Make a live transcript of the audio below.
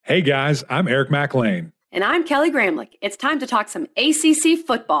Hey guys, I'm Eric McLean. And I'm Kelly Gramlich. It's time to talk some ACC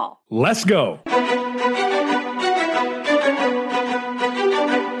football. Let's go.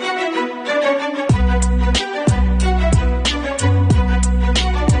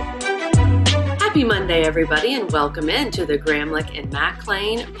 Happy Monday, everybody, and welcome into the Gramlich and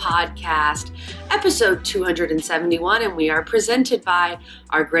McLean podcast, episode 271, and we are presented by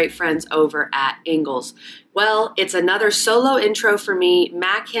our great friends over at Ingles. Well, it's another solo intro for me.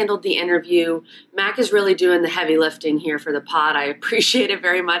 Mac handled the interview. Mac is really doing the heavy lifting here for the pod. I appreciate it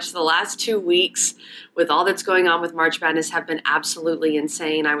very much. The last 2 weeks with all that's going on with March Madness have been absolutely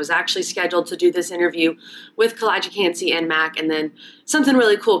insane. I was actually scheduled to do this interview with Kalijah Kancey and Mac, and then something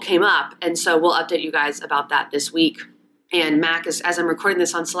really cool came up, and so we'll update you guys about that this week. And Mac is, as I'm recording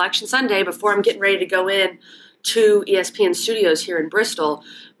this on Selection Sunday, before I'm getting ready to go in to ESPN Studios here in Bristol,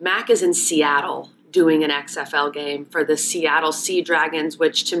 Mac is in Seattle doing an XFL game for the Seattle Sea Dragons,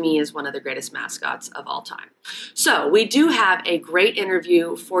 which to me is one of the greatest mascots of all time. So we do have a great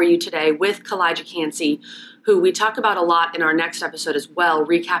interview for you today with Kalijah Kancey, who we talk about a lot in our next episode as well,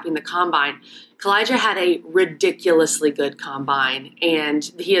 recapping the Combine. Kalijah had a ridiculously good Combine,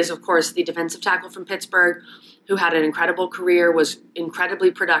 and he is, of course, the defensive tackle from Pittsburgh who had an incredible career, was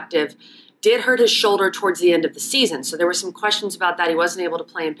incredibly productive, did hurt his shoulder towards the end of the season. So there were some questions about that. He wasn't able to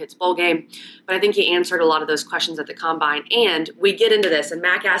play in Pitt's bowl game, but I think he answered a lot of those questions at the Combine. And we get into this, and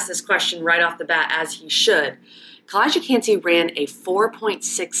Mac asked this question right off the bat, as he should. Kalijah Kancey ran a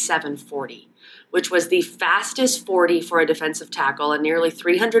 4.67 40, which was the fastest 40 for a defensive tackle, a nearly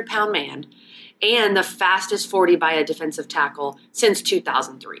 300-pound man, and the fastest 40 by a defensive tackle since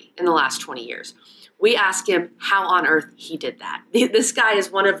 2003 in the last 20 years. We asked him how on earth he did that. This guy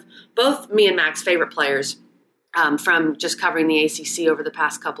is one of both me and Mac's favorite players from just covering the ACC over the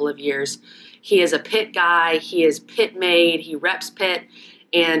past couple of years. He is a Pitt guy. He is Pitt made. He reps Pitt.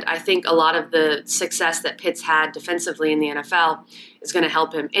 And I think a lot of the success that Pitt's had defensively in the NFL is going to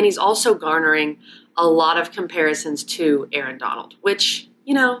help him. And he's also garnering a lot of comparisons to Aaron Donald, which,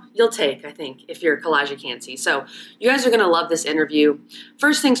 you know, you'll take, I think, if you're Kalijah Kancey. So you guys are going to love this interview.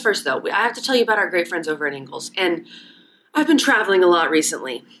 First things first, though, I have to tell you about our great friends over at Ingles. And I've been traveling a lot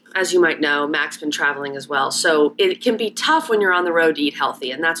recently. As you might know, Mac's been traveling as well. So it can be tough when you're on the road to eat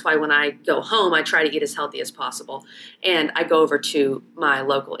healthy. And that's why when I go home, I try to eat as healthy as possible. And I go over to my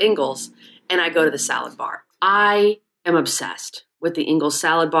local Ingles and I go to the salad bar. I am obsessed with the Ingles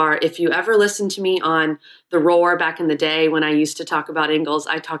salad bar. If you ever listened to me on The Roar back in the day when I used to talk about Ingles,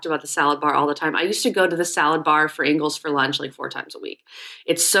 I talked about the salad bar all the time. I used to go to the salad bar for Ingles for lunch like 4 times a week.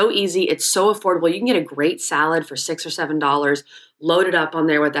 It's so easy. It's so affordable. You can get a great salad for $6 or $7, loaded up on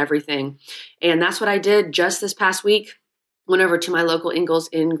there with everything. And that's what I did just this past week. Went over to my local Ingles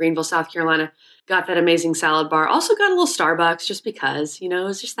in Greenville, South Carolina, got that amazing salad bar. Also got a little Starbucks just because, you know,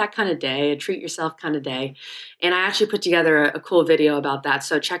 it's just that kind of day, a treat yourself kind of day. And I actually put together a cool video about that.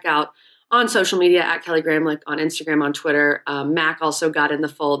 So check out on social media at Kelly Gramlich, on Instagram, on Twitter. Mac also got in the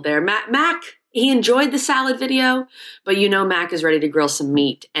fold there. Mac, he enjoyed the salad video, but you know Mac is ready to grill some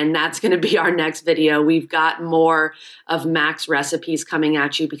meat, and that's going to be our next video. We've got more of Mac's recipes coming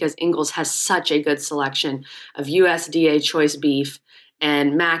at you because Ingles has such a good selection of USDA choice beef,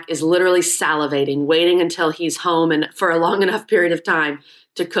 and Mac is literally salivating, waiting until he's home and for a long enough period of time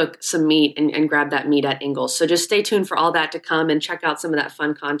to cook some meat and grab that meat at Ingles. So just stay tuned for all that to come and check out some of that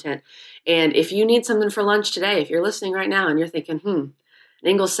fun content. And if you need something for lunch today, if you're listening right now and you're thinking, an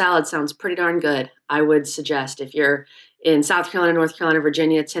Ingles salad sounds pretty darn good, I would suggest if you're in South Carolina, North Carolina,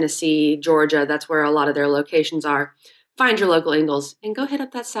 Virginia, Tennessee, Georgia, that's where a lot of their locations are, find your local Ingles and go hit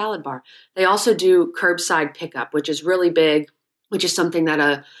up that salad bar. They also do curbside pickup, which is really big, which is something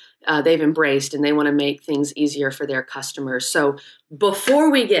that they've embraced, and they want to make things easier for their customers. So before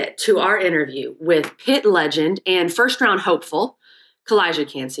we get to our interview with Pitt legend and first-round hopeful, Kalijah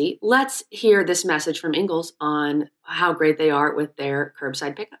Kancey, let's hear this message from Ingles on how great they are with their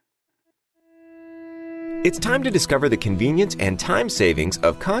curbside pickup. It's time to discover the convenience and time savings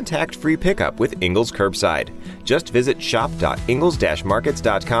of contact-free pickup with Ingles Curbside. Just visit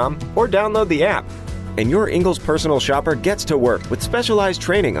shop.ingles-markets.com or download the app. And your Ingles personal shopper gets to work with specialized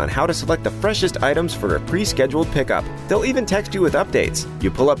training on how to select the freshest items for a pre-scheduled pickup. They'll even text you with updates.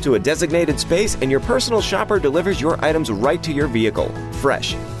 You pull up to a designated space and your personal shopper delivers your items right to your vehicle.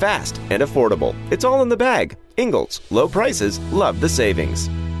 Fresh, fast, and affordable. It's all in the bag. Ingles. Low prices. Love the savings.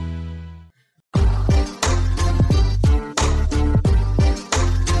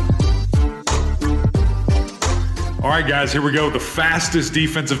 All right, guys, here we go. The fastest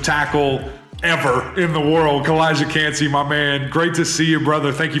defensive tackle ever in the world, Kalijah Kancey, my man. Great to see you,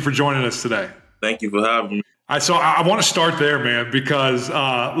 brother. Thank you for joining us today. Thank you for having me. I want to start there, man, because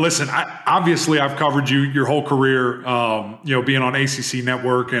listen, obviously I've covered you your whole career, being on ACC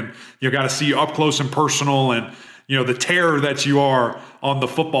Network, and got to see you up close and personal, and the terror that you are on the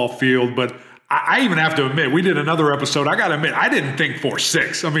football field. But I even have to admit, we did another episode. I got to admit, I didn't think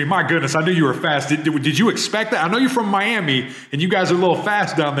 4.6. I mean, my goodness, I knew you were fast. Did you expect that? I know you're from Miami, and you guys are a little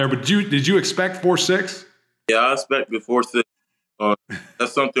fast down there, but did you expect 4.6? Yeah, I expected 4.6.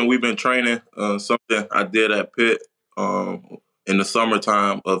 That's something we've been training, something I did at Pitt in the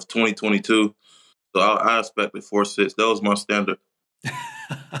summertime of 2022. So I expected 4.6. That was my standard.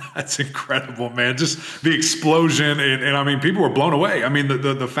 That's incredible, man. Just the explosion. And I mean, people were blown away. I mean,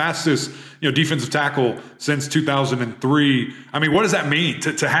 the fastest defensive tackle since 2003. I mean, what does that mean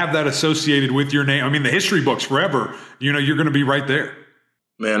to have that associated with your name? I mean, the history books forever, you're going to be right there.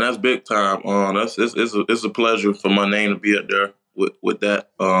 Man, that's big time. It's a pleasure for my name to be up there with that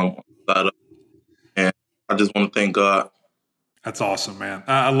side of, and I just want to thank God. That's awesome, man.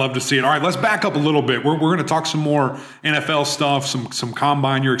 I love to see it. All right, let's back up a little bit. We're going to talk some more NFL stuff, some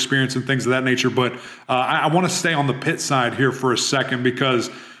combine, your experience, and things of that nature. But I want to stay on the Pitt side here for a second because,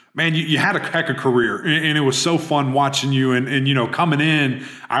 man, you had a heck of a career, and it was so fun watching you. And coming in,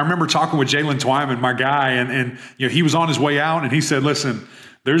 I remember talking with Jalen Twyman, my guy, and he was on his way out, and he said, "Listen,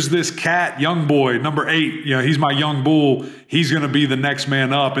 there's this cat, young boy, number 8. He's my young bull. He's going to be the next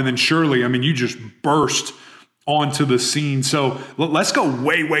man up." And then surely, I mean, you just burst onto the scene. So let's go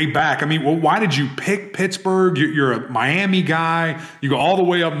way, way back. I mean, why did you pick Pittsburgh? You're a Miami guy. You go all the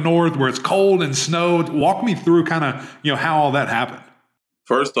way up north where it's cold and snowed. Walk me through kind of, how all that happened.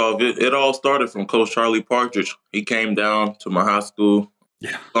 First off, it all started from Coach Charlie Partridge. He came down to my high school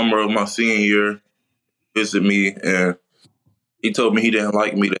summer of my senior year, visit me, and he told me he didn't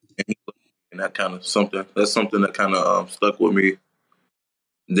like me, and that kind of something. That's something that kind of stuck with me.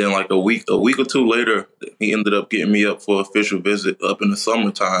 Then, like a week or two later, he ended up getting me up for an official visit up in the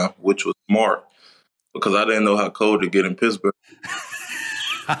summertime, which was smart because I didn't know how cold it get in Pittsburgh.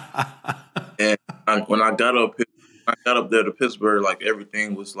 And when I got up there to Pittsburgh, like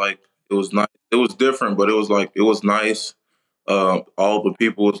everything was like it was nice. It was different, but it was nice. All the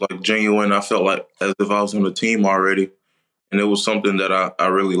people was like genuine. I felt like as if I was on the team already. And it was something that I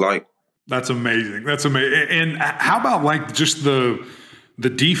really liked. That's amazing. And how about like just the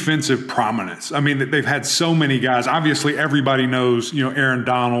defensive prominence? I mean, they've had so many guys. Obviously, everybody knows, Aaron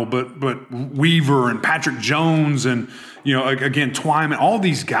Donald, but Weaver and Patrick Jones and, again, Twyman, all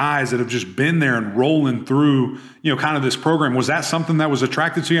these guys that have just been there and rolling through, kind of this program. Was that something that was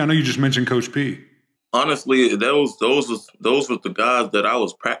attracted to you? I know you just mentioned Coach P. Honestly, those were the guys that I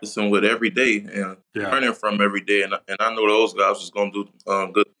was practicing with every day and learning from every day, and I know those guys was going to do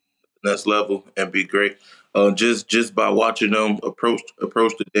good at the next level and be great. Just by watching them approach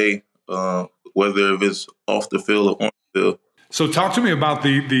the day, whether if it's off the field or on the field. So talk to me about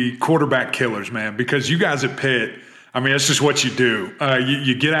the quarterback killers, man, because you guys at Pitt, I mean, that's just what you do.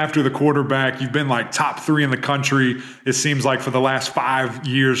 You get after the quarterback. You've been like top 3 in the country, it seems like, for the last 5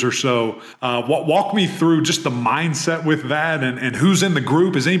 years or so. Walk me through just the mindset with that and who's in the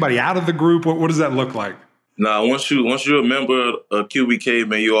group. Is anybody out of the group? What does that look like? Nah, once you remember QBK,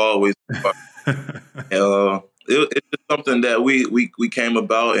 man, you always it's just something that we came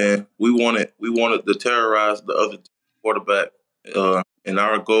about, and we wanted to terrorize the other quarterback. And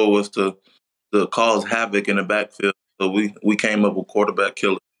our goal was to cause havoc in the backfield. So we came up with quarterback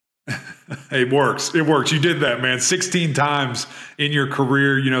killer. It works. You did that, man. 16 times in your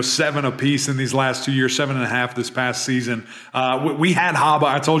career, 7 apiece in these last 2 years, 7.5 this past season. We had Haba.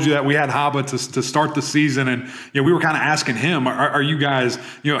 I told you that we had Haba to start the season. And, we were kind of asking him, are you guys,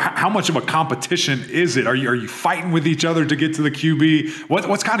 how much of a competition is it? Are you fighting with each other to get to the QB?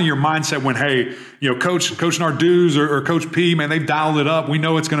 What's kind of your mindset when, hey, Coach Narduz or Coach P, man, they've dialed it up. We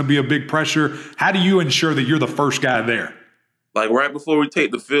know it's going to be a big pressure. How do you ensure that you're the first guy there? Like right before we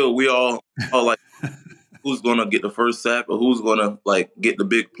take the field, we all like, who's going to get the first sack or who's going to like get the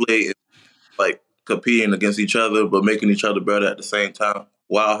big play, and, like competing against each other, but making each other better at the same time.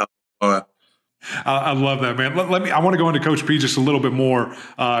 Wow, how fun. I love that, man. I want to go into Coach P just a little bit more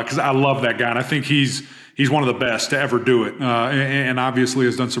because I love that guy. And I think he's one of the best to ever do it. And obviously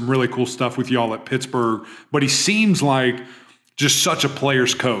has done some really cool stuff with y'all at Pittsburgh. But he seems like just such a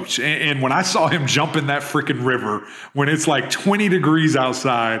player's coach. And when I saw him jump in that freaking river when it's like 20 degrees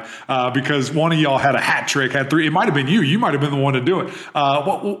outside because one of y'all had a hat trick, had 3, it might have been you. You might have been the one to do it.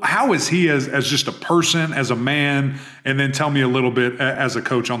 How is he as just a person, as a man? And then tell me a little bit as a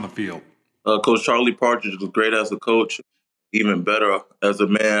coach on the field. Coach Charlie Partridge was great as a coach, even better as a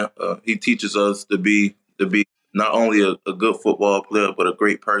man. He teaches us to be not only a good football player, but a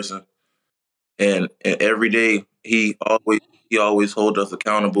great person. and every day he always hold us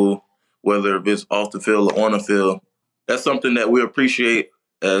accountable, whether it's off the field or on the field. That's something that we appreciate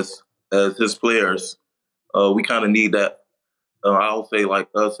as his players. We kind of need that. I'll say, like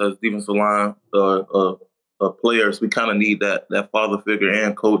us as defensive line players, we kind of need that father figure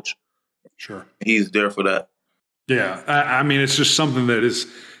and coach. Sure, he's there for that. Yeah, I mean, it's just something that is,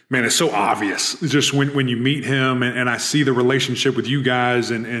 man, it's so obvious. Just when you meet him, and I see the relationship with you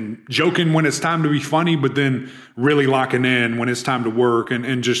guys, and joking when it's time to be funny, but then really locking in when it's time to work,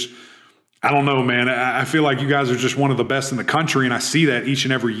 and just, I don't know, man. I feel like you guys are just one of the best in the country, and I see that each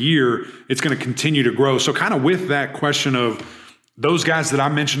and every year. It's going to continue to grow. So kind of with that question of those guys that I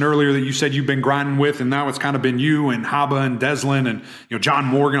mentioned earlier that you said you've been grinding with, and now it's kind of been you and Haba and Deslin and John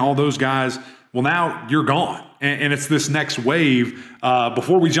Morgan, all those guys. Well, now you're gone, and it's this next wave.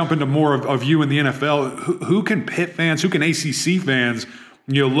 Before we jump into more of you in the NFL, who can Pitt fans, who can ACC fans,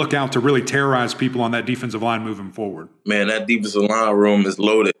 look out to really terrorize people on that defensive line moving forward? Man, that defensive line room is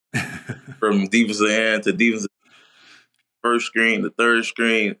loaded. From defensive end to defensive first screen to third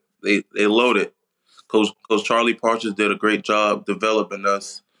screen, they loaded. Coach Charlie Partridge did a great job developing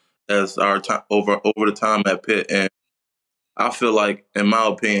us as our time over the time at Pitt, and I feel like, in my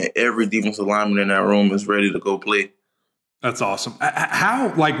opinion, every defensive lineman in that room is ready to go play. That's awesome.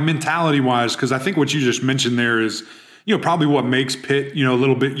 How, like, mentality-wise, because I think what you just mentioned there is, probably what makes Pitt, a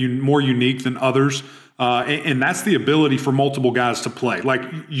little bit more unique than others. And that's the ability for multiple guys to play. Like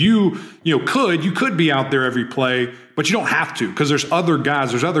you could be out there every play, but you don't have to, because there's other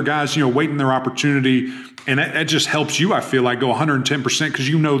guys waiting their opportunity. And that just helps you, I feel like, go 110% because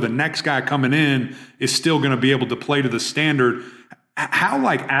the next guy coming in is still going to be able to play to the standard. How,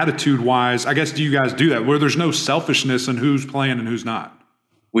 like, attitude-wise, I guess, do you guys do that, where there's no selfishness in who's playing and who's not?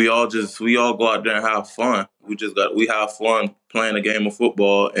 We all go out there and have fun. We have fun playing a game of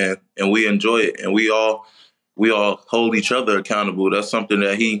football, and we enjoy it. And we all hold each other accountable. That's something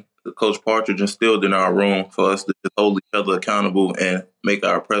that Coach Partridge instilled in our room, for us to just hold each other accountable and make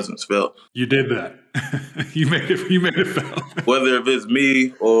our presence felt. You did that. You made it felt. Whether if it's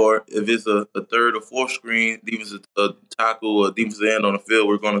me or if it's a third or fourth screen, defensive tackle or defensive end on the field,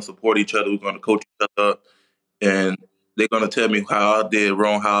 we're going to support each other. We're going to coach each other up, and they're going to tell me how I did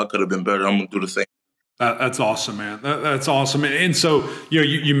wrong, how I could have been better. I'm going to do the same. That's awesome, man. That's awesome. And so,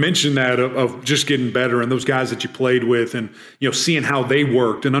 you mentioned that of just getting better and those guys that you played with and, seeing how they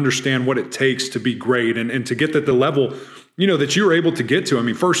worked and understand what it takes to be great and to get at the level, that you were able to get to. I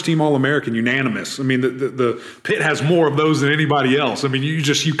mean, first team All-American, unanimous. I mean, the Pitt has more of those than anybody else. I mean,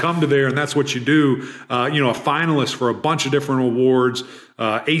 you come to there and that's what you do. A finalist for a bunch of different awards,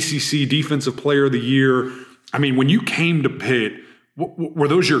 ACC Defensive Player of the Year. I mean, when you came to Pitt, were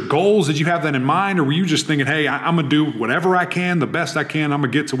those your goals? Did you have that in mind? Or were you just thinking, hey, I'm going to do whatever I can, the best I can, I'm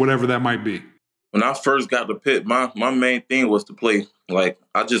going to get to whatever that might be? When I first got to Pitt, my main thing was to play. Like,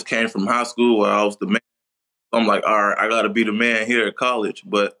 I just came from high school where I was the man. I'm like, all right, I got to be the man here at college.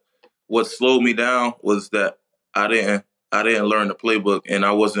 But what slowed me down was that I didn't learn the playbook, and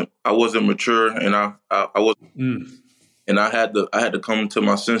I wasn't mature, and I wasn't. And I had to come to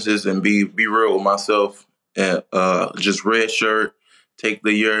my senses and be real with myself, and just red shirt, take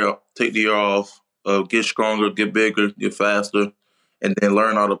the year off, get stronger, get bigger, get faster, and then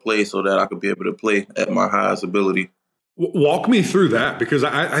learn how to play so that I could be able to play at my highest ability. Walk me through that, because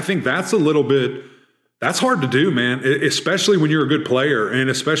I think that's a little bit. That's hard to do, man, especially when you're a good player and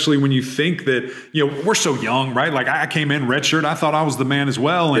especially when you think that, we're so young, right? Like, I came in redshirt. I thought I was the man as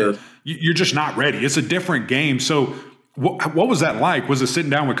well. And you're just not ready. It's a different game. So what was that like? Was it sitting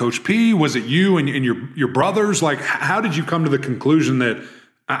down with Coach P? Was it you and your brothers? Like, how did you come to the conclusion that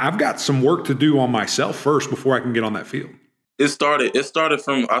I've got some work to do on myself first before I can get on that field? It started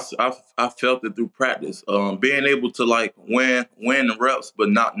from I felt it through practice, being able to, like, win the reps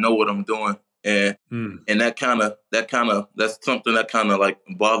but not know what I'm doing. And that's something that kind of like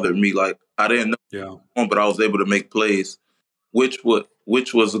bothered me. Like, I didn't know, but I was able to make plays, which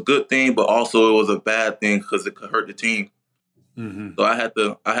was a good thing, but also it was a bad thing because it could hurt the team. Mm-hmm. So I had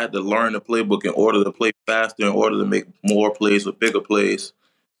to learn the playbook in order to play faster, in order to make more plays with bigger plays.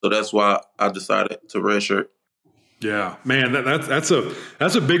 So that's why I decided to redshirt. Yeah, man, that's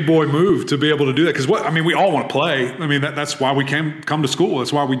a big boy move to be able to do that, because we all want to play. I mean, that's why we come to school.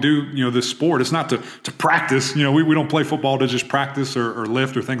 That's why we do this sport. It's not to practice. We don't play football to just practice or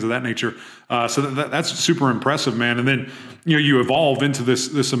lift or things of that nature. So that's super impressive, man. And then you evolve into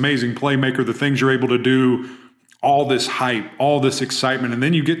this amazing playmaker. The things you're able to do, all this hype, all this excitement, and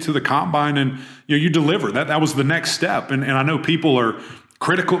then you get to the combine and you deliver. That was the next step. And I know people are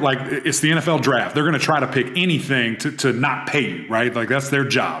critical, like, it's the NFL draft. They're going to try to pick anything to not pay you, right? Like, that's their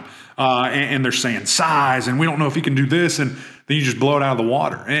job. and they're saying size, and we don't know if he can do this, and then you just blow it out of the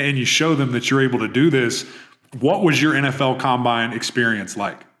water, and you show them that you're able to do this. What was your NFL Combine experience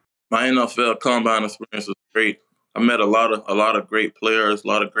like? My NFL Combine experience was great. I met a lot of great players, a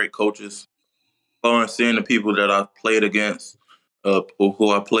lot of great coaches. Seeing the people that I played against,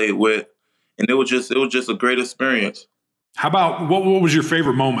 who I played with, and it was just a great experience. How about what was your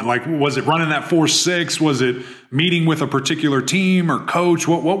favorite moment? Like, was it running that 4.6? Was it meeting with a particular team or coach?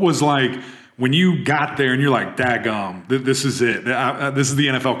 What was like when you got there and you're like, daggum, this is it. This is the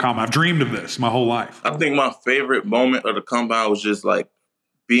NFL Combine. I've dreamed of this my whole life. I think my favorite moment of the Combine was just like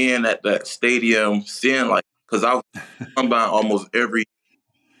being at that stadium, seeing like, because I was Combine almost every,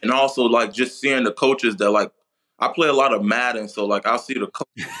 and also like just seeing the coaches that like, I play a lot of Madden, so like I'll see the coach,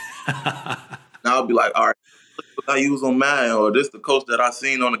 and I'll be like, all right, I use on Madden, or this the coach that I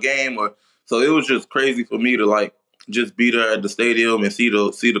seen on the game, or so it was just crazy for me to like just be there at the stadium and see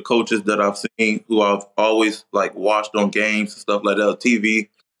the coaches that I've seen, who I've always like watched on games and stuff like that on TV,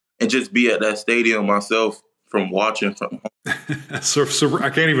 and just be at that stadium myself from watching from home. So I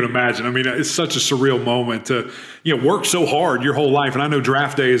can't even imagine. I mean, it's such a surreal moment to work so hard your whole life, and I know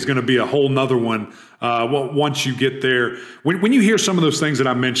draft day is going to be a whole nother one. Once you get there, when you hear some of those things that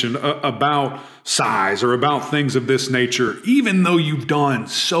I mentioned about size or about things of this nature, even though you've done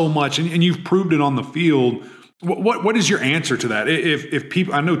so much and you've proved it on the field, what is your answer to that? If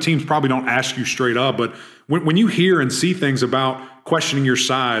people, I know teams probably don't ask you straight up, but when you hear and see things about questioning your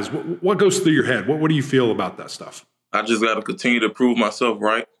size, what goes through your head? What do you feel about that stuff? I just got to continue to prove myself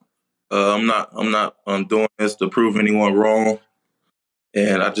right. I'm not doing this to prove anyone wrong.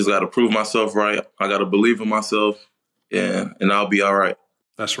 And I just got to prove myself right. I got to believe in myself, and I'll be all right.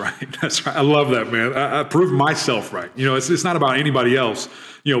 That's right. That's right. I love that, man. I proved myself right. It's not about anybody else,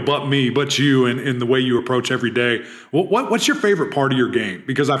 but me, but you, and the way you approach every day. What's your favorite part of your game?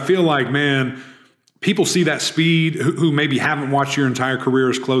 Because I feel like, man, people see that speed who maybe haven't watched your entire career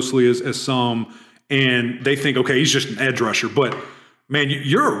as closely as some, and they think, okay, he's just an edge rusher. But man,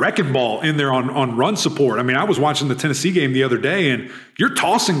 you're a wrecking ball in there on run support. I mean, I was watching the Tennessee game the other day, and you're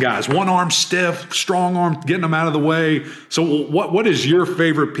tossing guys, one arm stiff, strong arm, getting them out of the way. So what is your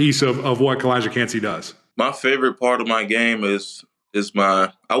favorite piece of what Calijah Kancey does? My favorite part of my game is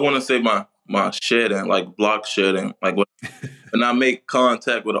my shedding, like block shedding. Like when I make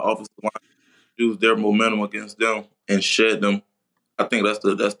contact with the offensive line, use their momentum against them and shed them. I think that's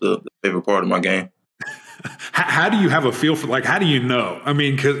the favorite part of my game. How do you have a feel for, like, how do you know? I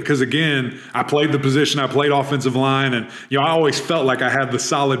mean, because again, I played the position, I played offensive line, and I always felt like I had the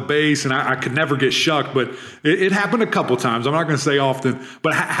solid base, and I could never get shucked. But it happened a couple times. I'm not going to say often,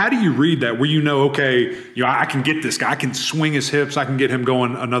 but how do you read that? Where okay, I can get this guy, I can swing his hips, I can get him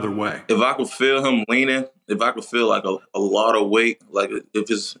going another way. If I could feel him leaning, if I could feel like a lot of weight, like if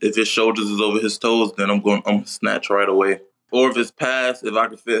his shoulders is over his toes, then I'm going snatch right away. Or if it's past, if I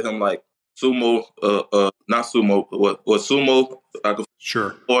could feel him like sumo, not sumo, what sumo? I could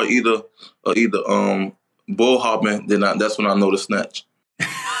sure. Or either bull hopping. Then that's when I know to snatch.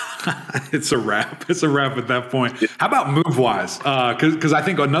 It's a wrap. It's a wrap at that point. Yeah. How about move wise? Because I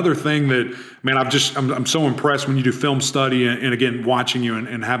think another thing that, man, I'm so impressed when you do film study and again watching you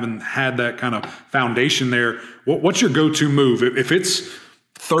and having had that kind of foundation there. What's your go-to move if it's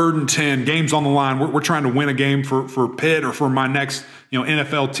 3rd and 10, games on the line? We're trying to win a game for Pitt or for my next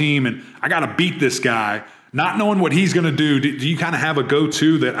NFL team, and I got to beat this guy. Not knowing what he's going to do, do you kind of have a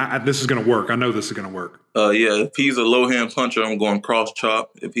go-to that this is going to work? I know this is going to work. Yeah, if he's a low-hand puncher, I'm going cross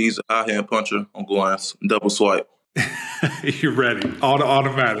chop. If he's a high-hand puncher, I'm going double swipe. You're ready.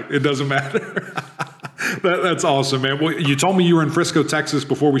 Automatic. It doesn't matter. That's awesome, man. Well, you told me you were in Frisco, Texas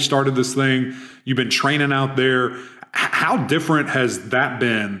before we started this thing. You've been training out there. How different has that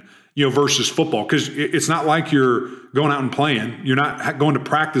been, versus football? Because it's not like you're going out and playing. You're not going to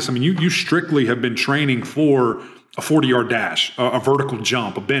practice. I mean, you strictly have been training for a 40-yard dash, a vertical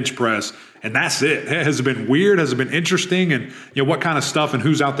jump, a bench press, and that's it. Has it been weird? Has it been interesting? And what kind of stuff and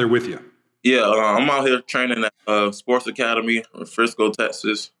who's out there with you? Yeah, I'm out here training at Sports Academy in Frisco,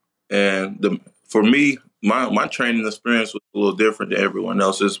 Texas. And for me, my training experience was a little different than everyone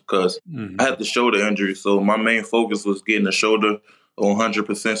else's because I had the shoulder injury. So my main focus was getting the shoulder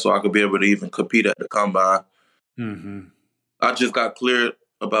 100% so I could be able to even compete at the combine. Mm-hmm. I just got cleared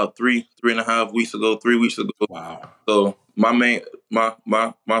about 3.5 weeks ago, 3 weeks ago. Wow. So my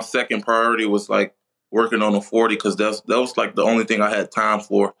second priority was like working on the 40 because that was like the only thing I had time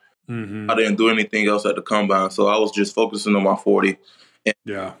for. Mm-hmm. I didn't do anything else at the combine, so I was just focusing on my 40. And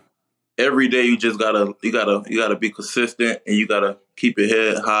yeah. Every day you just gotta be consistent and you gotta keep your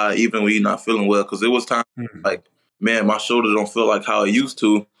head high even when you're not feeling well. Because it was time like, man, my shoulder don't feel like how it used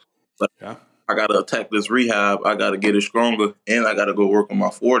to. Yeah. I got to attack this rehab. I got to get it stronger, and I got to go work on my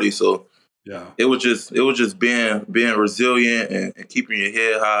 40. So it was just being resilient and keeping your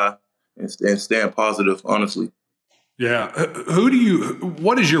head high and staying positive, honestly. Yeah.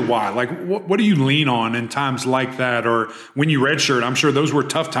 What is your why? Like, what do you lean on in times like that? Or when you redshirt, I'm sure those were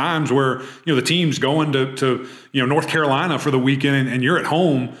tough times where, the team's going to North Carolina for the weekend and you're at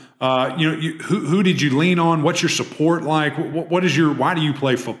home. Who did you lean on? What's your support like? Why do you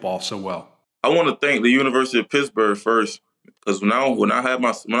play football so well? I want to thank the University of Pittsburgh first, because when I had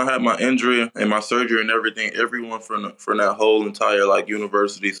my injury and my surgery and everything, everyone from that whole entire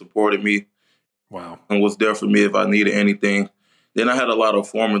university supported me. Wow. And was there for me if I needed anything. Then I had a lot of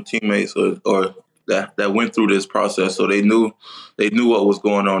former teammates or that went through this process, so they knew what was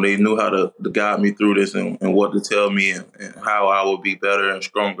going on. They knew how to guide me through this and what to tell me and how I would be better and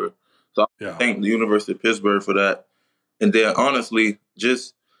stronger. So I thank the University of Pittsburgh for that. And then honestly,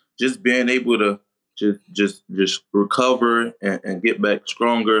 just being able to just recover and get back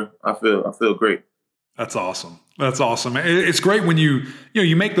stronger, I feel great. That's awesome. That's awesome. It's great when you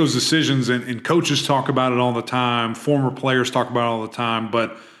make those decisions and coaches talk about it all the time. Former players talk about it all the time.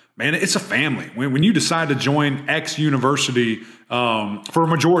 But, man, it's a family. When you decide to join X university for a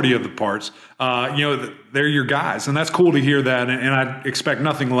majority of the parts, they're your guys. And that's cool to hear that. And I expect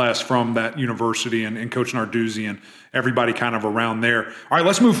nothing less from that university and Coach Narduzzi and everybody kind of around there. All right,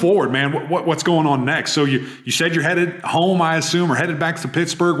 let's move forward, man. What's going on next? So you said you're headed home, I assume, or headed back to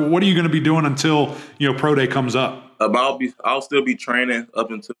Pittsburgh. Well, what are you going to be doing until Pro Day comes up? I'll still be training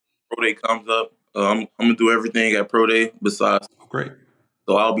up until Pro Day comes up. I'm gonna do everything at Pro Day besides. Great.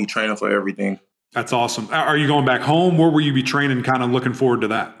 So I'll be training for everything. That's awesome. Are you going back home? Where will you be training? Kind of looking forward to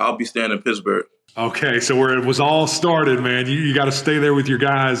that. I'll be staying in Pittsburgh. Okay, so where it was all started, man, you got to stay there with your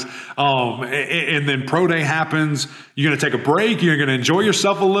guys. And then Pro Day happens. You're going to take a break. You're going to enjoy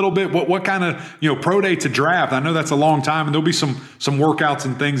yourself a little bit. What kind of Pro Day to draft? I know that's a long time, and there'll be some workouts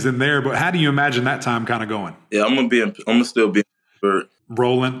and things in there. But how do you imagine that time kind of going? Yeah, I'm gonna still be in Pittsburgh.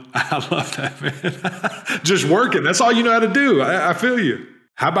 Rolling. I love that, man. Just working. That's all you know how to do. I feel you.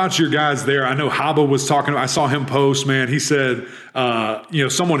 How about your guys there? I know Haba was talking. I saw him post, man. He said,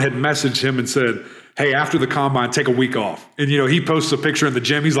 someone had messaged him and said, hey, after the combine, take a week off. And, he posts a picture in the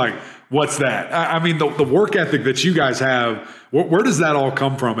gym. He's like, what's that? I mean, the work ethic that you guys have, where does that all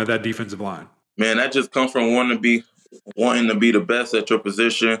come from at that defensive line? Man, that just comes from wanting to be the best at your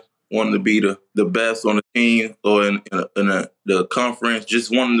position, wanting to be the best on the team or in the conference, just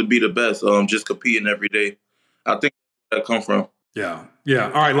wanting to be the best, just competing every day. I think that comes from. Yeah.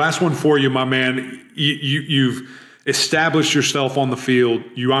 All right, last one for you, my man. You've established yourself on the field.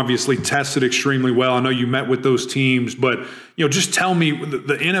 You obviously tested extremely well. I know you met with those teams, but just tell me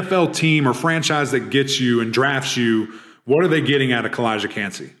the NFL team or franchise that gets you and drafts you, what are they getting out of Calijah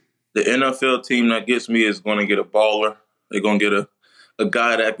Kancey? The NFL team that gets me is going to get a baller. They're going to get a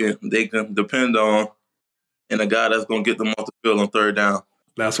guy that they can depend on, and a guy that's going to get them off the field on third down.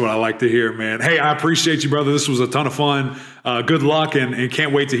 That's what I like to hear, man. Hey, I appreciate you, brother. This was a ton of fun. Good luck, and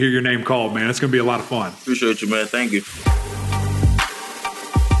can't wait to hear your name called, man. It's going to be a lot of fun. Appreciate you, man. Thank you.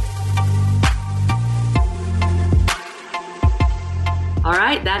 All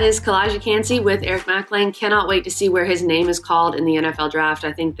right, that is Calijah Kancey with Eric McLean. Cannot wait to see where his name is called in the NFL draft.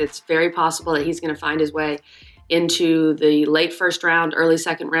 I think that's very possible that he's going to find his way into the late first round, early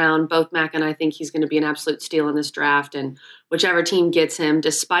second round. Both Mac and I think he's going to be an absolute steal in this draft. And whichever team gets him,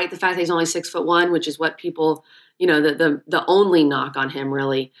 despite the fact that he's only 6'1", which is what people, the only knock on him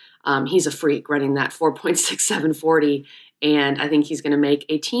really, he's a freak running that 4.67 40. And I think he's going to make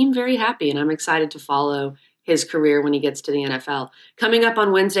a team very happy. And I'm excited to follow his career when he gets to the NFL. Coming up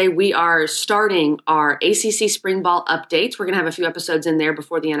on Wednesday, we are starting our ACC Spring Ball updates. We're going to have a few episodes in there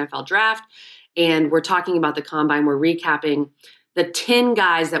before the NFL draft. And we're talking about the Combine. We're recapping the 10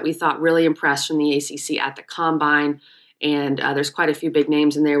 guys that we thought really impressed from the ACC at the Combine. And there's quite a few big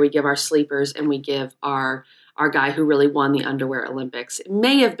names in there. We give our sleepers and we give our guy who really won the underwear Olympics. It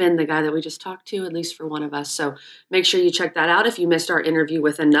may have been the guy that we just talked to, at least for one of us. So make sure you check that out. If you missed our interview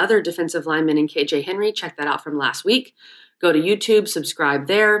with another defensive lineman in KJ Henry, check that out from last week. Go to YouTube, subscribe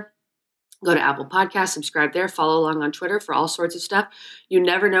there. Go to Apple Podcasts, subscribe there, follow along on Twitter for all sorts of stuff. You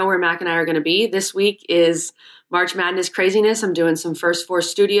never know where Mac and I are going to be. This week is March Madness craziness. I'm doing some First Four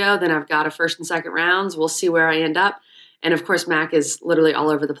studio. Then I've got a first and second rounds. We'll see where I end up. And of course, Mac is literally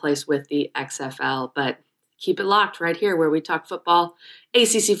all over the place with the XFL. But keep it locked right here where we talk football,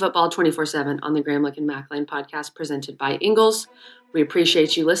 ACC football 24/7 on the Graham Lick and Mac Lane podcast presented by Ingles. We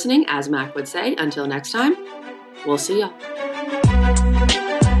appreciate you listening, as Mac would say. Until next time, we'll see y'all.